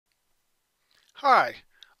Hi,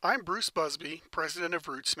 I'm Bruce Buzbee, president of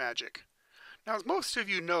RootsMagic. Now, as most of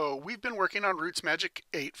you know, we've been working on RootsMagic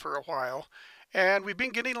 8 for a while, and we've been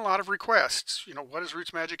getting a lot of requests. What does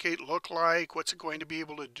RootsMagic 8 look like? What's it going to be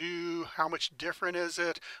able to do? How much different is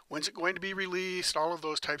it? When's it going to be released? All of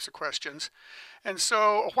those types of questions. And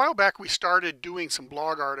so a while back, we started doing some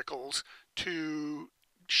blog articles to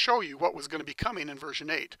show you what was going to be coming in version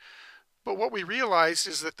 8. But what we realized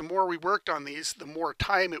is that the more we worked on these, the more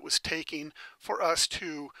time it was taking for us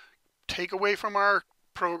to take away from our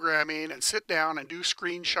programming and sit down and do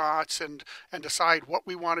screenshots and decide what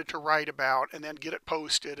we wanted to write about and then get it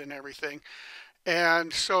posted and everything.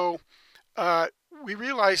 And so we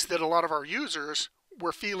realized that a lot of our users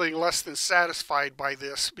were feeling less than satisfied by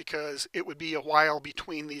this because it would be a while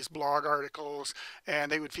between these blog articles and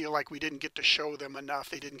they would feel like we didn't get to show them enough,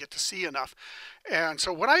 they didn't get to see enough. And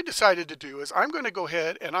so what I decided to do is I'm going to go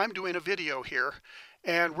ahead and I'm doing a video here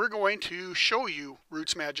and we're going to show you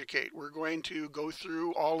RootsMagic 8. We're going to go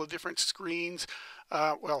through all the different screens,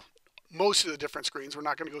 well, most of the different screens. We're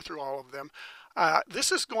not going to go through all of them.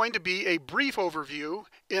 This is going to be a brief overview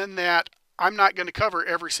in that I'm not going to cover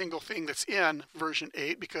every single thing that's in version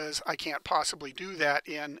 8 because I can't possibly do that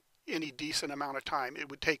in any decent amount of time. It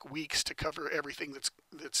would take weeks to cover everything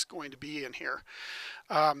that's going to be in here.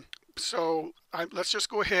 Let's just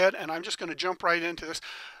go ahead and I'm just going to jump right into this.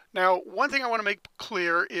 Now, one thing I want to make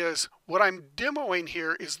clear is what I'm demoing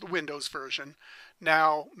here is the Windows version.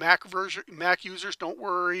 Now, Mac users, don't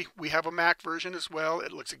worry. We have a Mac version as well.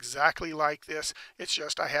 It looks exactly like this. It's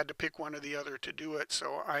just I had to pick one or the other to do it,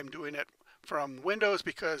 so I'm doing it from Windows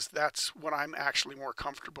because that's what I'm actually more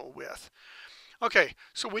comfortable with. Okay,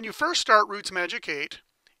 so when you first start RootsMagic 8,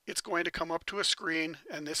 it's going to come up to a screen,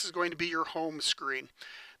 and this is going to be your home screen.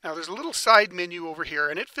 Now there's a little side menu over here,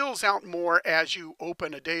 and it fills out more as you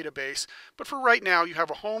open a database. But for right now, you have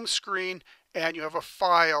a home screen and you have a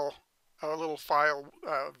little file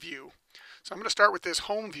view. So I'm going to start with this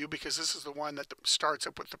home view because this is the one that starts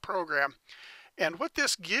up with the program. And what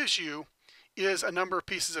this gives you is a number of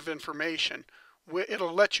pieces of information.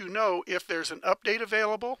 It'll let you know if there's an update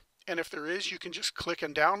available, and if there is, you can just click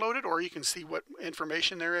and download it, or you can see what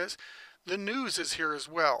information there is. The news is here as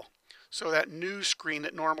well. So that news screen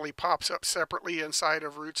that normally pops up separately inside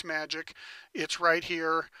of RootsMagic, it's right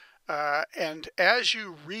here. And as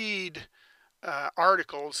you read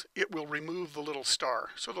articles, it will remove the little star.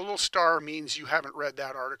 So the little star means you haven't read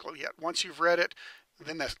that article yet. Once you've read it,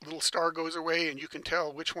 then that little star goes away and you can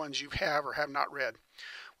tell which ones you have or have not read.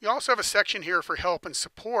 We also have a section here for help and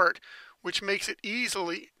support, which makes it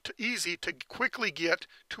easy to quickly get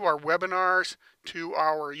to our webinars, to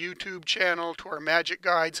our YouTube channel, to our magic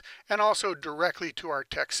guides, and also directly to our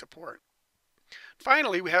tech support.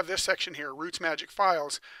 Finally, we have this section here, RootsMagic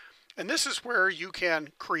Files. And this is where you can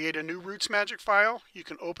create a new RootsMagic file. You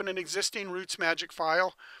can open an existing RootsMagic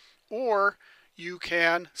file, or you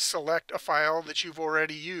can select a file that you've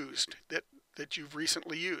already used, that you've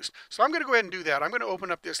recently used. So I'm going to go ahead and do that. I'm going to open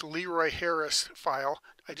up this Leroy Harris file.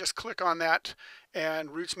 I just click on that and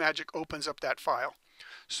RootsMagic opens up that file.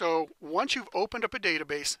 So once you've opened up a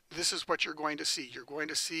database, this is what you're going to see. You're going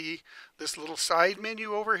to see this little side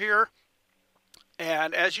menu over here.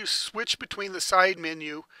 And as you switch between the side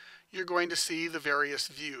menu, you're going to see the various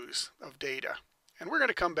views of data. And we're going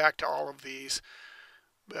to come back to all of these.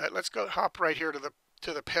 But let's hop right here to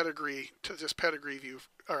this pedigree view,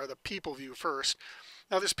 or the people view first.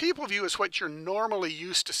 Now this people view is what you're normally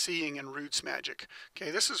used to seeing in RootsMagic. Okay,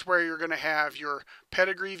 this is where you're going to have your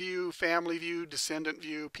pedigree view, family view, descendant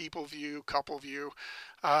view, people view, couple view.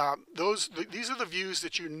 These are the views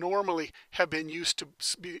that you normally have been used to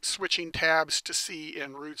switching tabs to see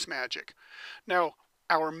in RootsMagic. Now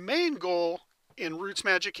our main goal in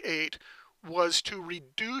RootsMagic 8 was to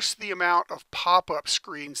reduce the amount of pop-up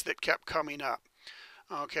screens that kept coming up.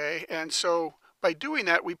 Okay, and so by doing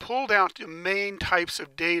that, we pulled out the main types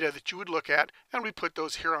of data that you would look at, and we put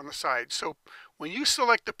those here on the side. So when you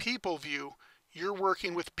select the people view, you're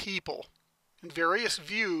working with people and various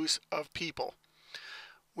views of people.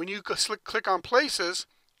 When you click on places,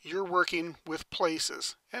 you're working with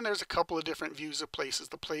places. And there's a couple of different views of places,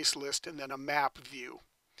 the place list and then a map view.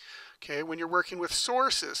 Okay, when you're working with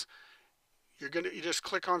sources, you just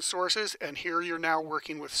click on sources, and here you're now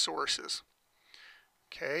working with sources.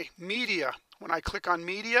 Okay, media. When I click on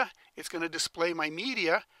media, it's going to display my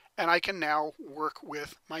media, and I can now work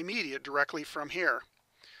with my media directly from here.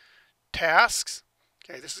 Tasks.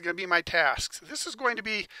 Okay, this is going to be my tasks. This is going to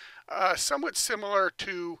be somewhat similar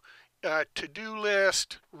to to-do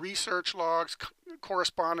list, research logs,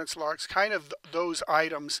 correspondence logs, kind of those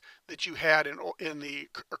items that you had in the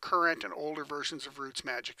current and older versions of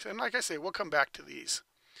RootsMagic. And like I say, we'll come back to these.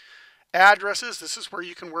 Addresses, this is where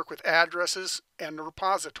you can work with addresses and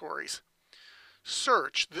repositories.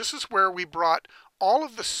 Search, this is where we brought all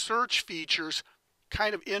of the search features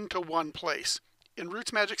kind of into one place. In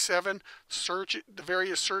RootsMagic 7, the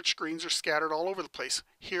various search screens are scattered all over the place.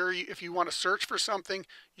 Here, if you want to search for something,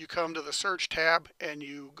 you come to the search tab and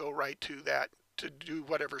you go right to that to do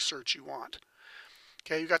whatever search you want.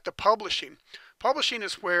 Okay, you got the publishing. Publishing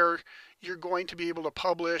is where you're going to be able to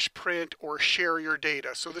publish, print, or share your data.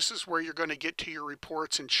 So this is where you're going to get to your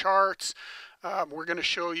reports and charts. We're going to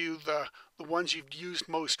show you the ones you've used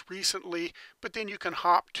most recently, but then you can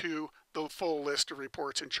hop to the full list of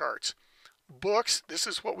reports and charts. Books, this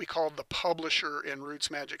is what we call the publisher in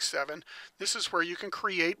RootsMagic 7. This is where you can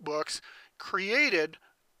create books created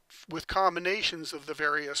with combinations of the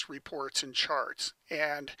various reports and charts.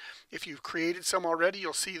 And if you've created some already,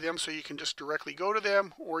 you'll see them, so you can just directly go to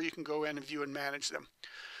them, or you can go in and view and manage them.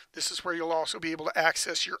 This is where you'll also be able to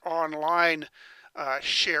access your online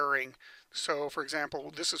sharing. So for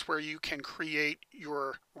example, this is where you can create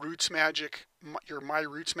your RootsMagic, your My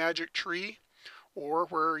RootsMagic tree, or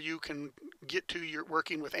where you can get to your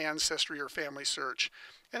working with Ancestry or Family Search.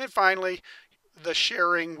 And then finally, the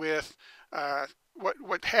sharing with what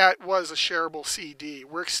was a shareable CD.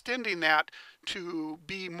 We're extending that to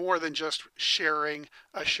be more than just sharing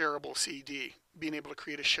a shareable CD, being able to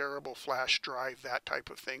create a shareable flash drive, that type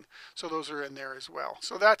of thing. So those are in there as well.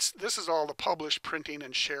 So this is all the publish, printing,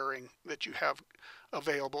 and sharing that you have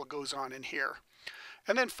available goes on in here.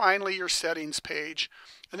 And then finally, your settings page.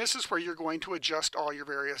 And this is where you're going to adjust all your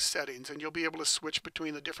various settings, and you'll be able to switch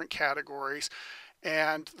between the different categories.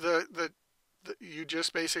 And you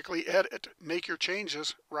just basically edit, make your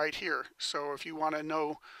changes right here. So if you want to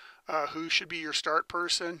know who should be your start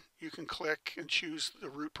person, you can click and choose the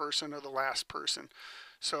root person or the last person.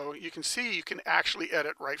 So you can see you can actually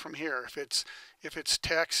edit right from here. If it's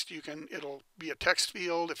text, it'll be a text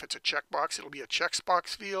field. If it's a checkbox, it'll be a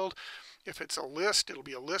checkbox field. If it's a list, it'll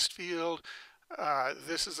be a list field.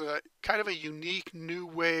 This is a kind of a unique new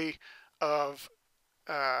way of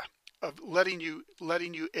letting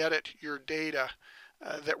you edit your data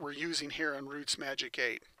that we're using here in RootsMagic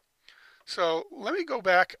 8. So let me go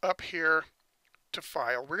back up here to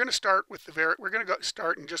File. We're going to start with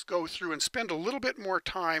start and just go through and spend a little bit more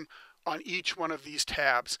time on each one of these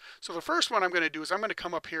tabs. So the first one I'm going to do is I'm going to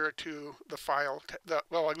come up here to the File.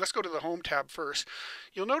 Well, let's go to the Home tab first.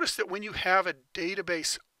 You'll notice that when you have a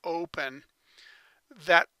database open,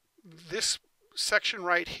 that this section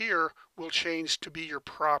right here will change to be your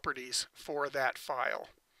properties for that file.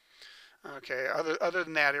 Okay, other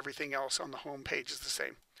than that, everything else on the home page is the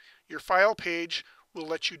same. Your File page will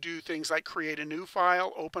let you do things like create a new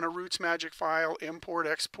file, open a RootsMagic file, import,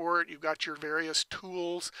 export. You've got your various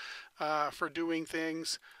tools for doing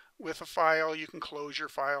things with a file. You can close your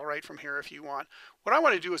file right from here if you want. What I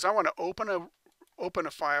want to do is I want to open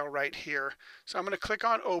a file right here. So I'm going to click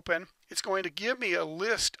on Open. It's going to give me a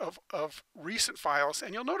list of recent files,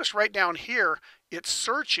 and you'll notice right down here it's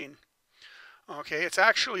searching. Okay, it's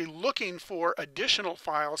actually looking for additional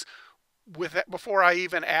files with that before I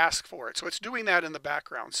even ask for it. So it's doing that in the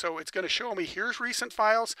background. So it's going to show me here's recent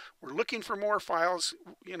files. We're looking for more files,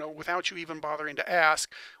 without you even bothering to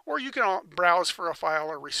ask, or you can browse for a file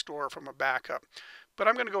or restore from a backup. But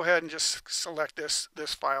I'm going to go ahead and just select this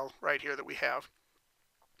file right here that we have.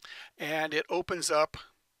 And it opens up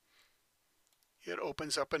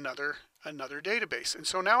another database. And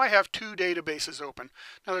so now I have two databases open.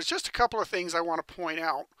 Now there's just a couple of things I want to point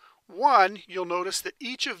out. One, you'll notice that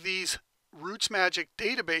each of these RootsMagic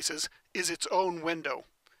databases is its own window.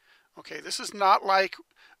 Okay, this is not like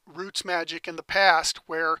RootsMagic in the past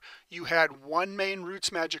where you had one main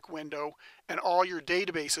RootsMagic window and all your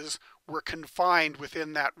databases were confined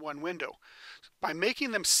within that one window. By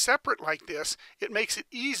making them separate like this, it makes it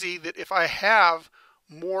easy that if I have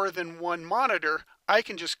more than one monitor, I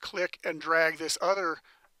can just click and drag this other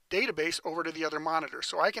database over to the other monitor.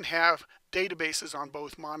 So I can have databases on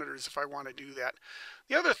both monitors if I want to do that.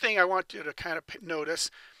 The other thing I want you to kind of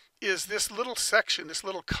notice is this little section, this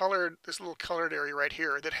little colored area right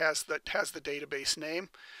here that has the database name.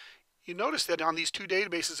 You notice that on these two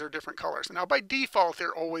databases are different colors. Now by default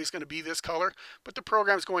they're always going to be this color, but the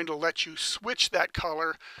program is going to let you switch that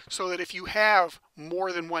color so that if you have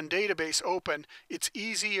more than one database open, it's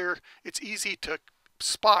easy to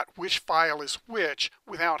spot which file is which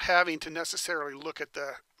without having to necessarily look at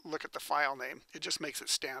the file name. It just makes it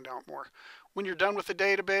stand out more. When you're done with the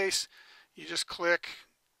database, you just click,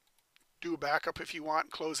 do a backup if you want,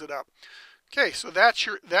 close it up. Okay, so that's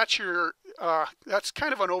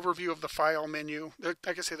kind of an overview of the file menu. Like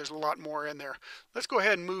I say, there's a lot more in there. Let's go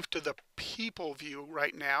ahead and move to the people view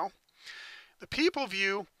right now. The people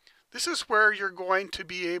view, this is where you're going to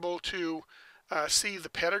be able to see the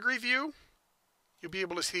pedigree view. You'll be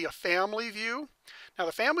able to see a family view. Now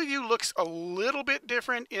the family view looks a little bit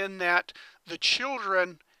different in that the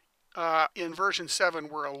children in version 7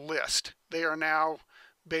 were a list. They are now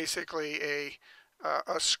basically a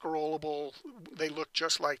scrollable. They look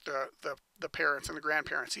just like the parents and the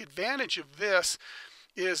grandparents. The advantage of this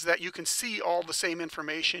is that you can see all the same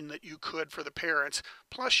information that you could for the parents,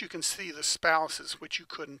 plus you can see the spouses, which you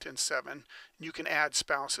couldn't in 7. You can add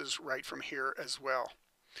spouses right from here as well.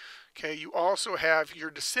 Okay, you also have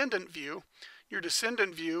your descendant view. Your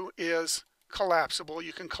descendant view is collapsible.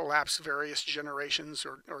 You can collapse various generations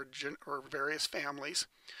or various families.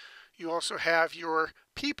 You also have your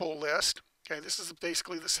people list. Okay, this is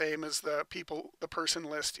basically the same as the person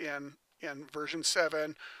list in version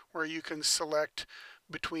 7, where you can select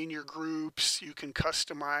between your groups, you can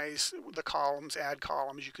customize the columns, add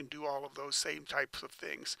columns, you can do all of those same types of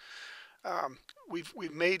things.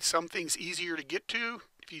 We've made some things easier to get to.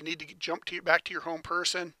 If you need to jump back to your home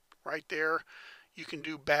person, right there, you can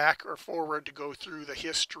do back or forward to go through the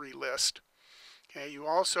history list. Okay, you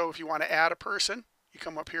also, if you want to add a person, you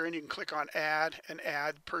come up here and you can click on add and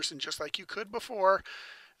add person just like you could before.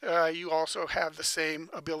 You also have the same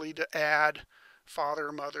ability to add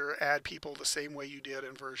father, mother, add people the same way you did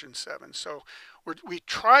in version 7. So we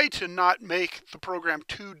try to not make the program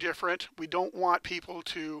too different. We don't want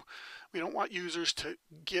users to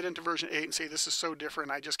get into version 8 and say, this is so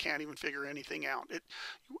different, I just can't even figure anything out.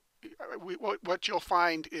 What you'll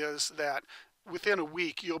find is that within a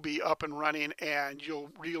week you'll be up and running, and you'll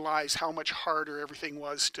realize how much harder everything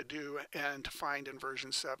was to do and to find in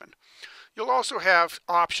version 7. You'll also have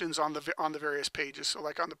options on the various pages. So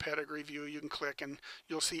like on the pedigree view, you can click and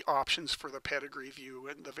you'll see options for the pedigree view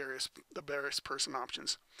and the various person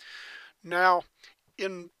options. Now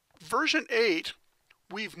in version 8,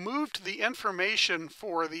 we've moved the information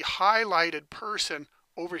for the highlighted person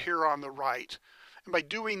over here on the right. And by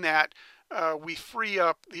doing that, we free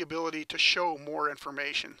up the ability to show more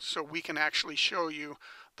information. So we can actually show you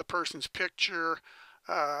the person's picture,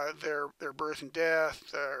 their birth and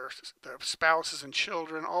death, their spouses and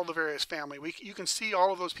children, all the various family. You can see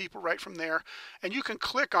all of those people right from there, and you can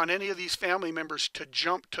click on any of these family members to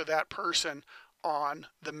jump to that person on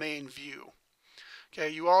the main view. Okay,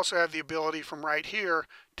 you also have the ability from right here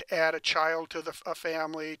to add a child to a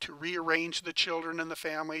family, to rearrange the children in the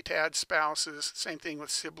family, to add spouses. Same thing with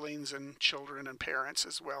siblings and children and parents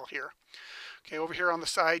as well here. Okay, over here on the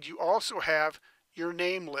side, you also have your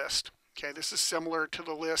name list. Okay, this is similar to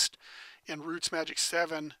the list in RootsMagic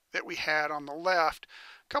 7 that we had on the left.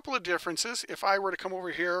 A couple of differences. If I were to come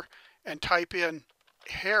over here and type in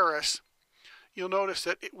Harris, you'll notice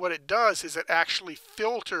that what it does is it actually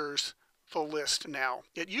filters the list now.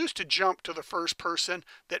 It used to jump to the first person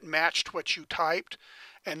that matched what you typed,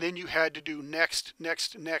 and then you had to do next,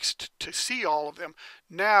 next, next to see all of them.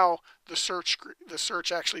 Now the search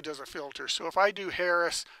actually does a filter. So if I do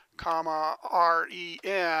Harris, comma,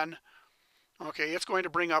 R-E-N, okay, it's going to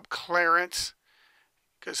bring up Clarence,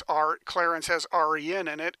 because Clarence has R-E-N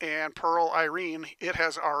in it, and Pearl Irene, it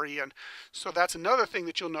has R-E-N. So that's another thing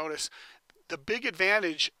that you'll notice. The big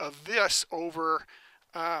advantage of this over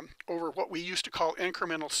what we used to call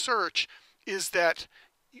incremental search is that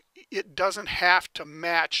it doesn't have to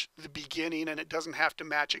match the beginning, and it doesn't have to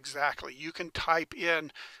match exactly. You can type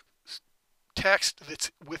in text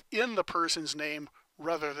that's within the person's name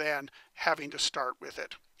rather than having to start with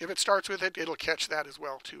it. If it starts with it, it'll catch that as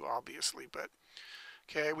well too, obviously. But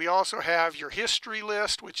okay, we also have your history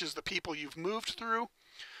list, which is the people you've moved through.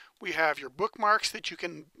 We have your bookmarks that you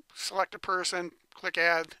can select a person, click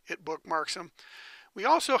add, it bookmarks them. We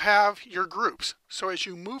also have your groups. So as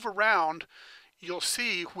you move around, you'll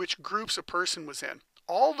see which groups a person was in.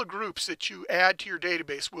 All the groups that you add to your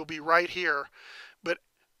database will be right here, but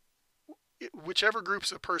whichever groups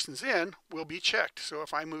the person's in will be checked. So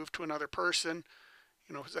if I move to another person,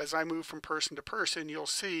 as I move from person to person, you'll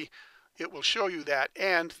see it will show you that.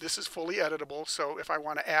 And this is fully editable. So if I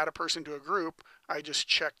want to add a person to a group, I just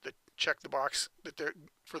check the box that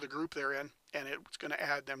for the group they're in, and it's going to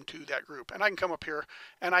add them to that group. And I can come up here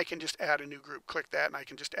and I can just add a new group. Click that and I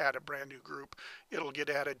can just add a brand new group. It'll get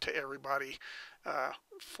added to everybody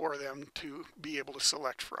for them to be able to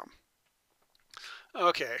select from.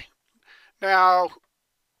 Okay, now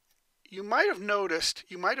you might have noticed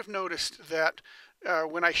that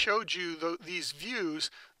when I showed you these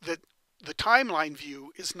views, that the timeline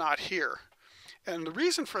view is not here. And the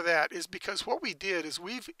reason for that is because what we did is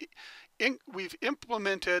we've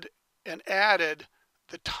implemented and added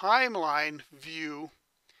the timeline view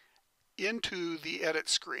into the edit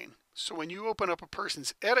screen. So when you open up a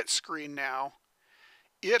person's edit screen now,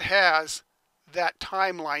 it has that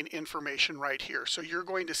timeline information right here. So you're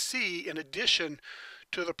going to see, in addition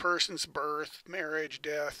to the person's birth, marriage,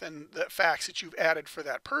 death, and the facts that you've added for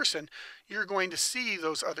that person, you're going to see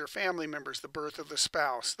those other family members, the birth of the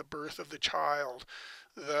spouse, the birth of the child,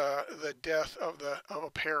 the death of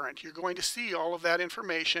a parent. You're going to see all of that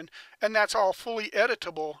information, and that's all fully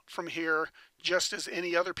editable from here, just as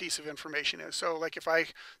any other piece of information is. So like if I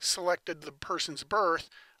selected the person's birth,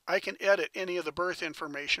 I can edit any of the birth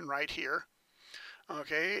information right here.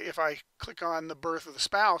 Okay, if I click on the birth of the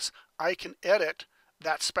spouse, I can edit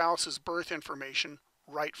that spouse's birth information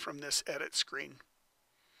right from this edit screen.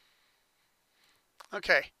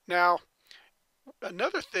 Okay, now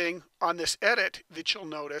another thing on this edit that you'll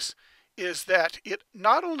notice is that it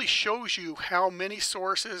not only shows you how many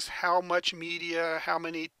sources, how much media, how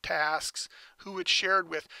many tasks, who it's shared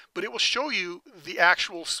with, but it will show you the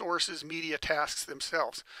actual sources, media, tasks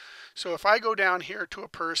themselves. So if I go down here to a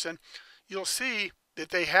person, you'll see that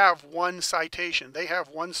they have one citation. They have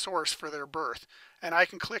one source for their birth. And I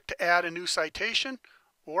can click to add a new citation,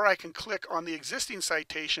 or I can click on the existing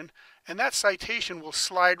citation, and that citation will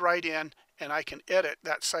slide right in, and I can edit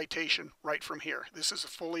that citation right from here. This is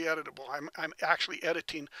fully editable. I'm actually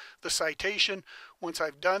editing the citation. Once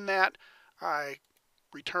I've done that, I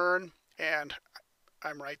return, and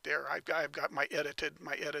I'm right there. I've got my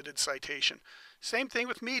edited citation. Same thing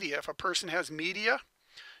with media. If a person has media,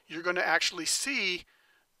 you're going to actually see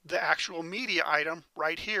the actual media item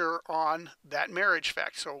right here on that marriage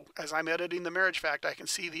fact. So as I'm editing the marriage fact, I can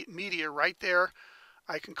see the media right there.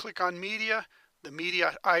 I can click on media. The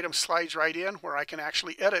media item slides right in where I can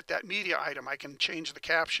actually edit that media item. I can change the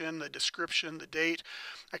caption, the description, the date.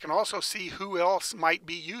 I can also see who else might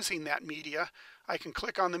be using that media. I can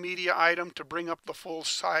click on the media item to bring up the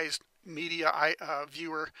full-sized media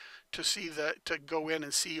viewer to go in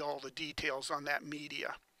and see all the details on that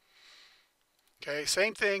media. Okay,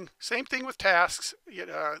 same thing with tasks.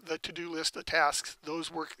 The to-do list, the tasks, those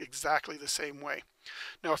work exactly the same way.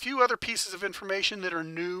 Now, a few other pieces of information that are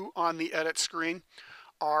new on the edit screen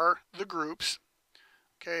are the groups.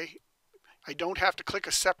 Okay, I don't have to click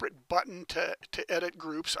a separate button to edit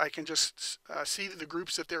groups. I can just see the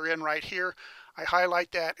groups that they're in right here. I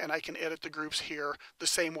highlight that, and I can edit the groups here the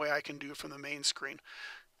same way I can do from the main screen.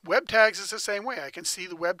 Web tags is the same way. I can see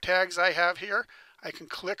the web tags I have here. I can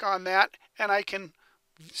click on that, and I can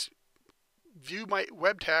view my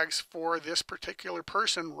web tags for this particular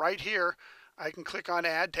person right here. I can click on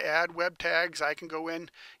add to add web tags. I can go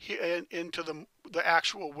into the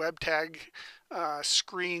actual web tag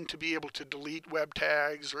screen to be able to delete web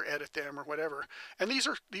tags or edit them or whatever. And these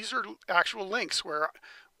are actual links where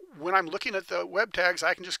when I'm looking at the web tags,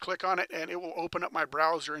 I can just click on it and it will open up my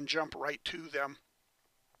browser and jump right to them.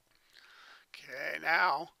 Okay,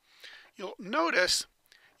 now you'll notice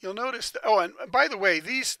that, oh, and by the way,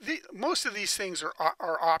 most of these things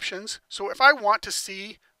are options. So if I want to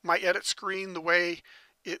see my edit screen the way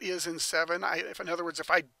it is in 7, in other words,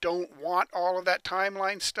 if I don't want all of that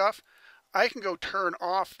timeline stuff, I can go turn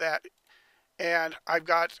off that, and I've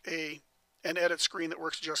got an edit screen that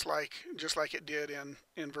works just like it did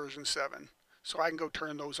in version 7. So I can go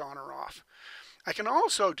turn those on or off. I can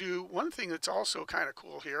also do one thing that's also kind of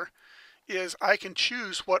cool here is I can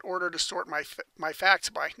choose what order to sort my facts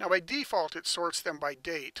by. Now by default it sorts them by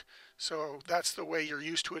date, so that's the way you're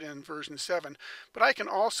used to it in version 7. But I can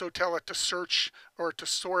also tell it to search or to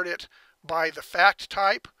sort it by the fact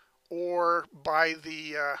type or by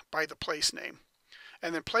the place name.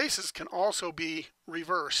 And then places can also be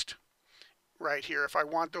reversed right here. If I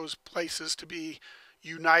want those places to be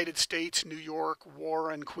United States, New York,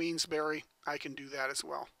 Warren, Queensbury, I can do that as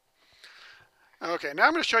well. Okay, now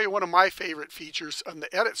I'm going to show you one of my favorite features on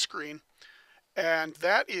the edit screen, and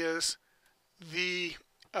that is the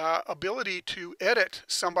ability to edit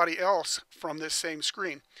somebody else from this same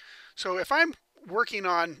screen. So if I'm working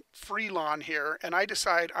on Freelon here and I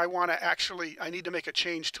decide I need to make a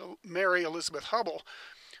change to Mary Elizabeth Hubble,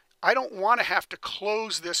 I don't want to have to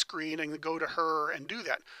close this screen and go to her and do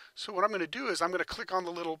that. So what I'm going to do is I'm going to click on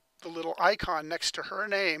the little icon next to her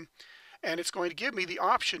name, and it's going to give me the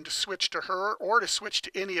option to switch to her or to switch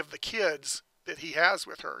to any of the kids that he has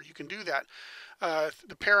with her. You can do that.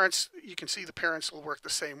 The parents, you can see the parents will work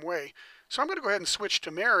the same way. So I'm going to go ahead and switch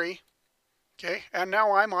to Mary. Okay, and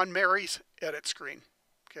now I'm on Mary's edit screen.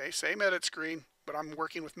 Okay, same edit screen, but I'm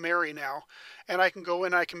working with Mary now. And I can go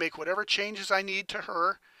in, I can make whatever changes I need to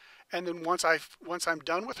her, And then once I'm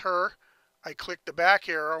done with her, I click the back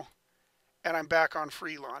arrow and I'm back on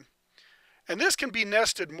Freelon. And this can be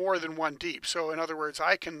nested more than one deep. So in other words,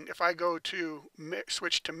 I can, if I go to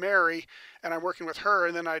switch to Mary and I'm working with her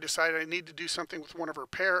and then I decide I need to do something with one of her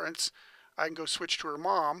parents, I can go switch to her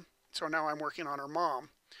mom. So now I'm working on her mom.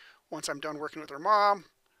 Once I'm done working with her mom,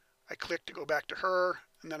 I click to go back to her,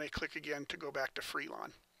 and then I click again to go back to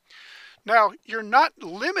Freelon. Now, you're not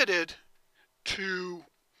limited to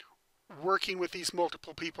working with these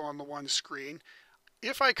multiple people on the one screen.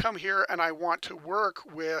 If I come here and I want to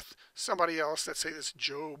work with somebody else, let's say this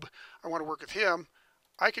Job, I want to work with him,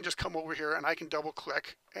 I can just come over here and I can double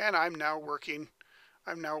click, and I'm now working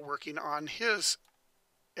on his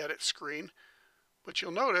edit screen. But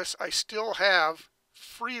you'll notice I still have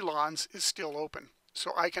Freelon's is still open.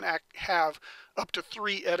 So I can have up to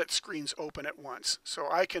 3 edit screens open at once. So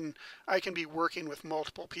I can be working with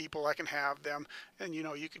multiple people. I can have them, and you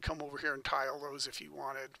know, you could come over here and tile those if you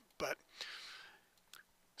wanted. But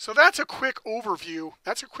so that's a quick overview.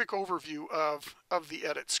 That's a quick overview of the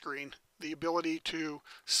edit screen. The ability to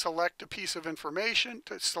select a piece of information,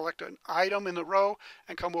 to select an item in the row,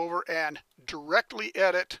 and come over and directly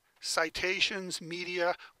edit citations,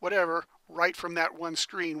 media, whatever, right from that one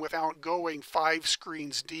screen without going 5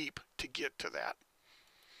 screens deep to get to that.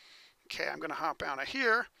 Okay, I'm going to hop out of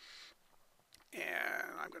here and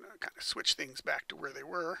I'm going to kind of switch things back to where they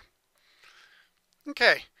were.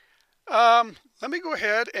 Okay, let me go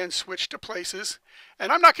ahead and switch to places,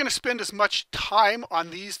 and I'm not going to spend as much time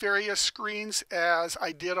on these various screens as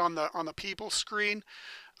I did on the people screen.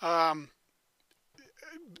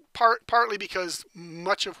 Partly because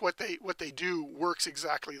much of what they do works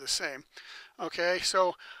exactly the same. Okay,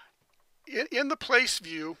 so in the place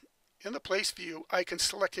view, I can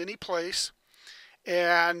select any place,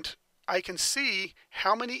 and I can see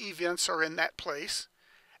how many events are in that place,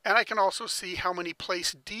 and I can also see how many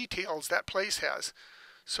place details that place has.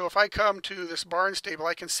 So if I come to this barn stable,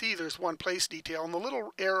 I can see there's one place detail, and the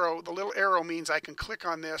little arrow means I can click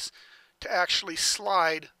on this to actually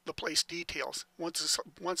slide the place details.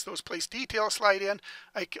 Once those place details slide in,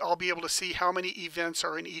 I'll be able to see how many events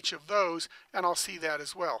are in each of those, and I'll see that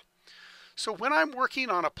as well. So when I'm working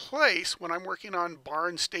on a place, when I'm working on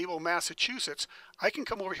Barnstable, Massachusetts, I can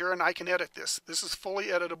come over here and I can edit this. This is fully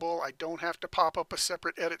editable. I don't have to pop up a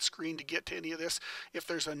separate edit screen to get to any of this. If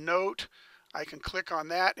there's a note, I can click on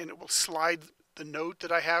that and it will slide the note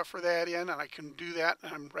that I have for that in, and I can do that,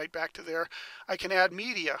 and I'm right back to there. I can add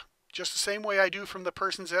media just the same way I do from the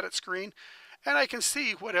person's edit screen, and I can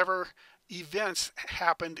see whatever events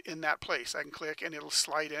happened in that place. I can click and it'll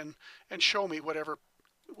slide in and show me whatever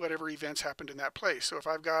events happened in that place. So if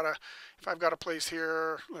I've got a place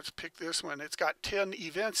here, let's pick this one. It's got 10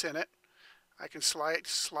 events in it. I can slide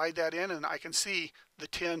that in, and I can see the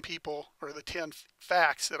 10 people or the 10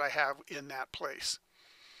 facts that I have in that place.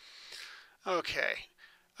 Okay,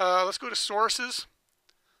 let's go to sources.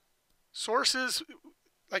 Sources,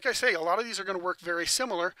 like I say, a lot of these are going to work very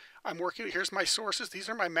similar. Here's my sources. These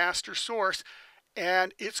are my master source,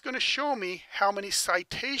 and it's going to show me how many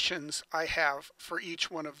citations I have for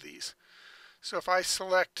each one of these. So if I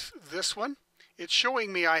select this one, it's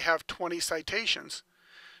showing me I have 20 citations.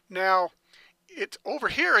 Now, over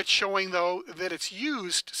here it's showing though that it's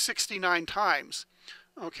used 69 times.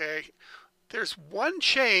 Okay, there's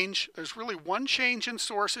really one change in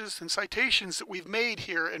sources and citations that we've made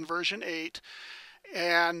here in version 8.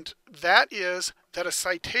 And that is that a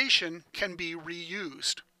citation can be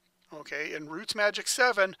reused. Okay, in RootsMagic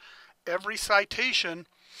 7, every citation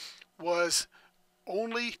was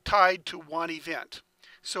only tied to one event.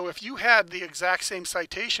 So if you had the exact same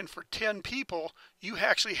citation for 10 people, you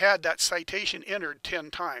actually had that citation entered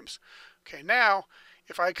 10 times. Okay, now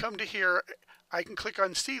if I come to here, I can click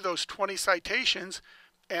on see those 20 citations,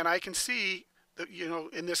 and I can see that, you know,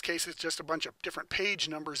 in this case it's just a bunch of different page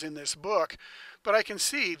numbers in this book, but I can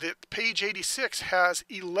see that page 86 has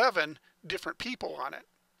 11 different people on it.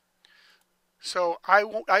 So I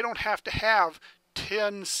don't have to have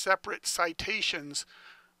 10 separate citations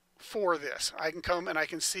for this. I can come and I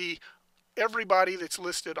can see everybody that's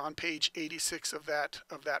listed on page 86 of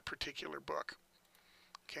that particular book.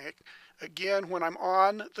 Okay, again, when I'm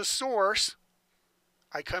on the source,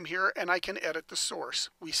 I come here and I can edit the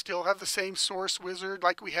source. We still have the same source wizard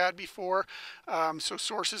like we had before. So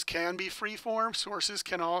sources can be freeform. Sources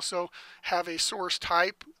can also have a source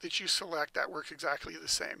type that you select. That works exactly the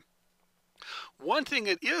same. One thing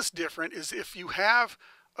that is different is if you have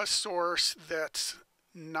a source that's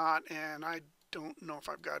not, and I don't know if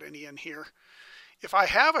I've got any in here. If I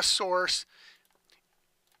have a source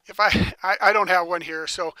if I don't have one here,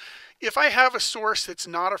 so if I have a source that's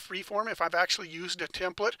not a freeform, if I've actually used a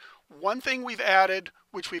template, one thing we've added,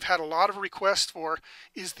 which we've had a lot of requests for,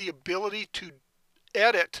 is the ability to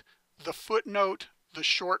edit the footnote, the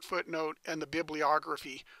short footnote, and the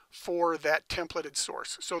bibliography for that templated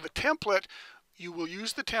source. So the template, you will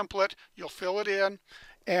use the template, you'll fill it in,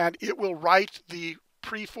 and it will write the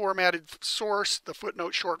pre-formatted source, the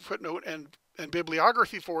footnote, short footnote, and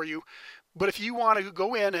bibliography for you. But if you want to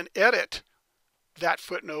go in and edit that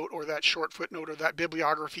footnote or that short footnote or that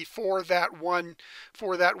bibliography for that one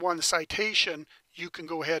citation, you can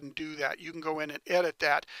go ahead and do that. You can go in and edit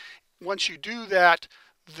that. Once you do that,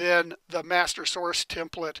 then the master source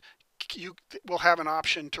template, you will have an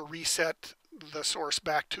option to reset the source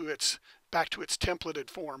back to its templated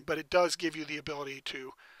form, but it does give you the ability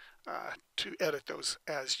to edit those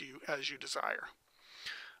as you desire.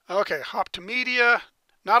 Okay, hop to media.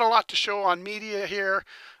 Not a lot to show on media here,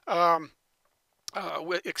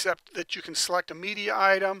 except that you can select a media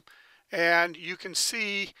item, and you can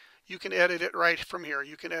see, you can edit it right from here.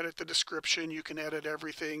 You can edit the description, you can edit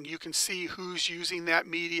everything, you can see who's using that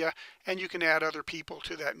media, and you can add other people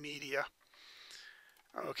to that media.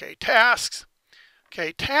 Okay, tasks.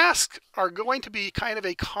 Okay, tasks are going to be kind of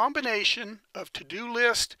a combination of to-do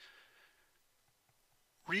list,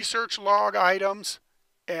 research log items,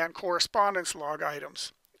 and correspondence log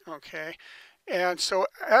items. Okay, and so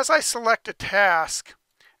as I select a task,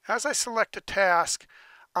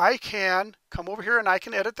 I can come over here and I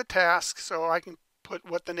can edit the task. So I can put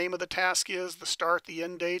what the name of the task is, the start, the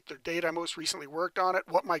end date, the date I most recently worked on it,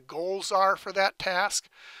 what my goals are for that task,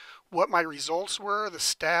 what my results were, the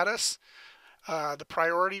status, the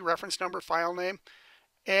priority, reference number, file name,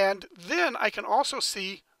 and then I can also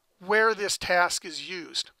see where this task is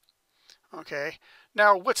used. Okay,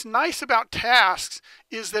 now what's nice about tasks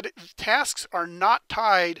is that tasks are not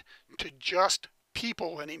tied to just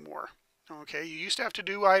people anymore. Okay, you used to have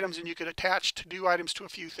to-do items and you could attach to-do items to a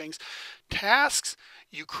few things. Tasks,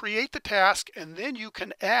 you create the task and then you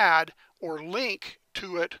can add or link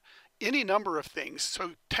to it any number of things.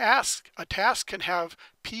 So a task can have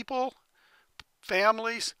people,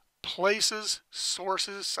 families, places,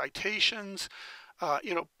 sources, citations,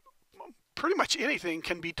 pretty much anything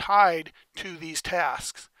can be tied to these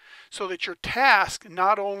tasks, so that your task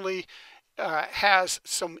not only has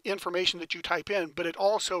some information that you type in, but it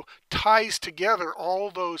also ties together all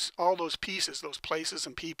those pieces, those places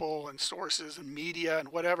and people and sources and media and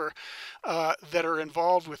whatever that are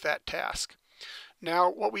involved with that task. Now,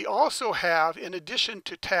 what we also have in addition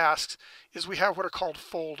to tasks is we have what are called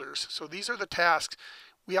folders. So these are the tasks.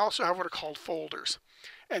 We also have what are called folders.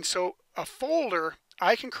 And so a folder,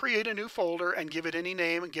 I can create a new folder and give it any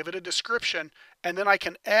name and give it a description, and then I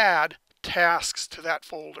can add tasks to that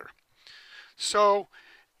folder. So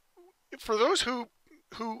for those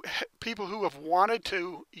people who have wanted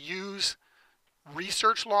to use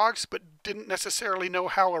research logs but didn't necessarily know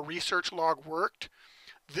how a research log worked,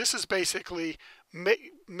 this is basically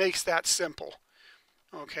makes that simple.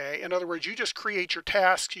 Okay, in other words, you just create your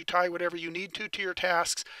tasks, you tie whatever you need to your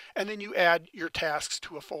tasks, and then you add your tasks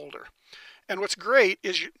to a folder. And what's great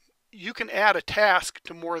is you can add a task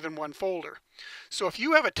to more than one folder. So if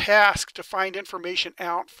you have a task to find information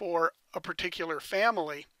out for a particular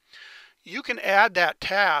family, you can add that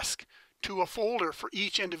task to a folder for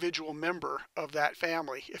each individual member of that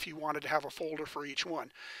family if you wanted to have a folder for each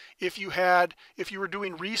one. If you were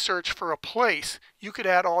doing research for a place, you could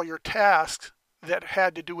add all your tasks that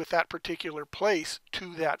had to do with that particular place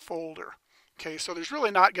to that folder. Okay, so there's really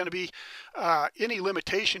not going to be any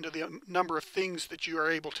limitation to the number of things that you are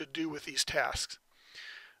able to do with these tasks.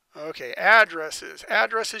 Okay, addresses.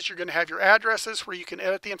 Addresses, you're going to have your addresses where you can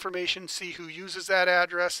edit the information, see who uses that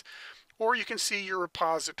address, or you can see your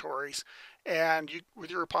repositories. And with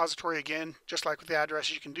your repository, again, just like with the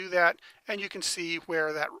address, you can do that, and you can see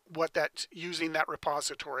where what that's using that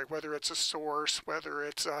repository, whether it's a source, whether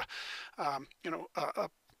it's a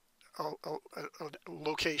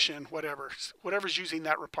location, whatever's using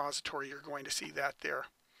that repository, you're going to see that there.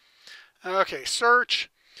 Okay, search.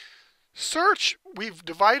 Search, we've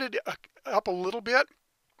divided up a little bit.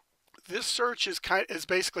 This search is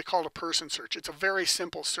basically called a person search. It's a very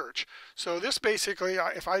simple search. So this basically,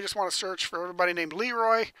 if I just want to search for everybody named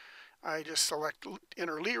Leroy, I just select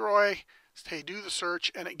enter Leroy, say do the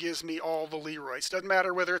search, and it gives me all the Leroys. Doesn't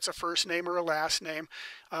matter whether it's a first name or a last name.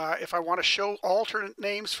 If I want to show alternate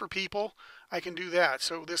names for people, I can do that.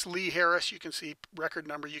 So this Lee Harris, you can see record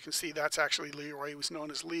number, you can see that's actually Leroy. He was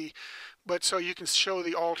known as Lee. But so you can show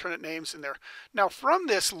the alternate names in there. Now from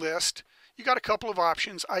this list, you got a couple of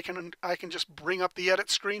options. I can just bring up the edit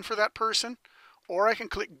screen for that person, or I can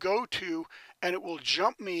click go to, and it will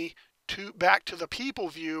jump me back to the people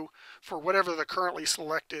view for whatever the currently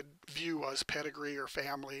selected view was, pedigree or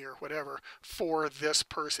family or whatever, for this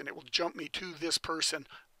person. It will jump me to this person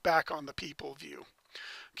back on the people view.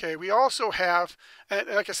 Okay, we also have, and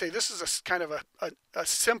like I say, this is a kind of a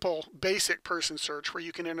simple basic person search where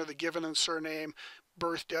you can enter the given and surname,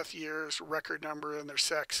 birth, death years, record number, and their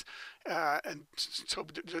sex, and so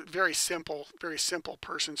very simple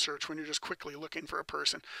person search when you're just quickly looking for a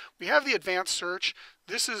person. We have the advanced search.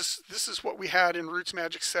 This is what we had in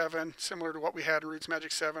RootsMagic 7, similar to what we had in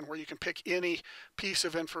RootsMagic 7, where you can pick any piece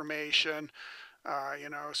of information. You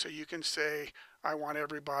know, so you can say, I want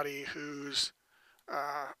everybody whose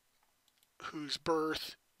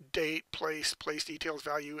birth, date, place details,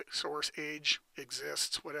 value, source, age,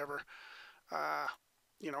 exists, whatever.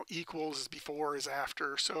 You know, equals is before, is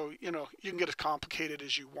after. So, you know, you can get as complicated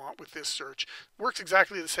as you want with this search. Works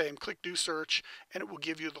exactly the same. Click do search, and it will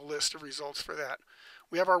give you the list of results for that.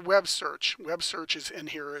 We have our web search. Web search is in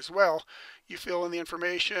here as well. You fill in the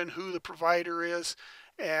information, who the provider is,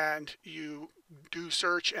 and you do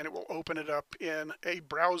search, and it will open it up in a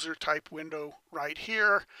browser type window right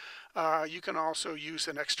here. You can also use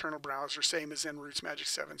an external browser, same as in RootsMagic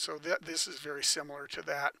 7. So this is very similar to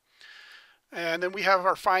that. And then we have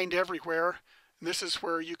our find everywhere. And this is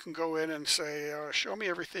where you can go in and say, show me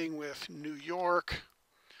everything with New York.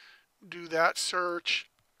 Do that search.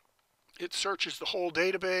 It searches the whole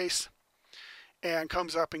database and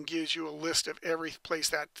comes up and gives you a list of every place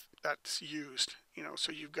that's used. You know,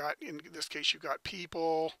 so you've got, in this case, you've got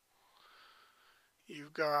people,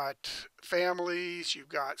 you've got families, you've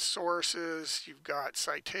got sources, you've got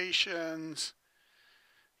citations,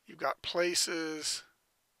 you've got places.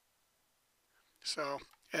 So,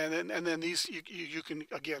 and then these you can,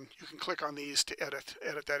 again, you can click on these to edit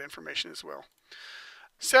that information as well.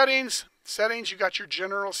 Settings, you got your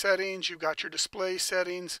general settings, you've got your display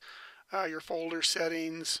settings, your folder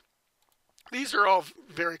settings. These are all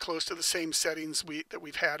very close to the same settings that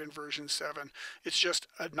we've had in version 7. It's just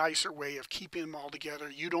a nicer way of keeping them all together.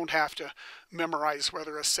 You don't have to memorize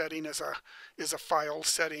whether a setting is a file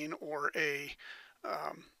setting or a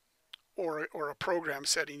program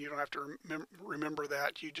setting. You don't have to remember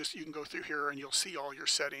that. You can go through here and you'll see all your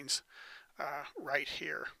settings right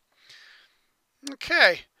here.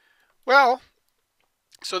 Okay, well,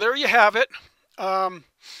 so there you have it.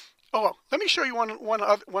 Oh, let me show you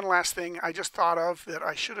one last thing I just thought of that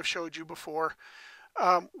I should have showed you before.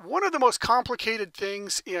 One of the most complicated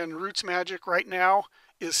things in RootsMagic right now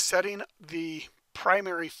is setting the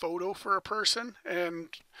primary photo for a person, and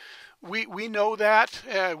we know that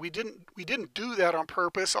we didn't do that on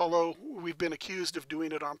purpose, although we've been accused of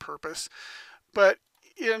doing it on purpose. But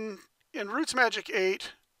in RootsMagic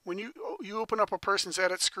 8, when you open up a person's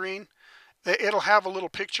edit screen, it'll have a little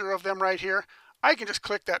picture of them right here. I can just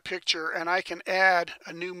click that picture and I can add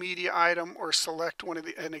a new media item or select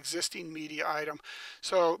an existing media item.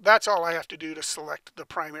 So that's all I have to do to select the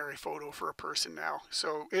primary photo for a person now.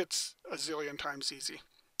 So it's a zillion times easy.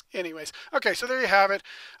 Anyways, okay, so there you have it.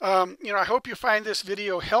 You know, I hope you find this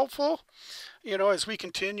video helpful, you know, as we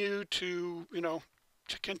continue to,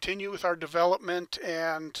 continue with our development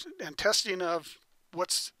and testing of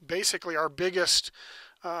what's basically our biggest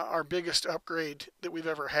upgrade that we've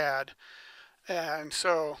ever had. And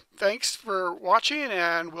so thanks for watching,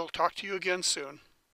 and we'll talk to you again soon.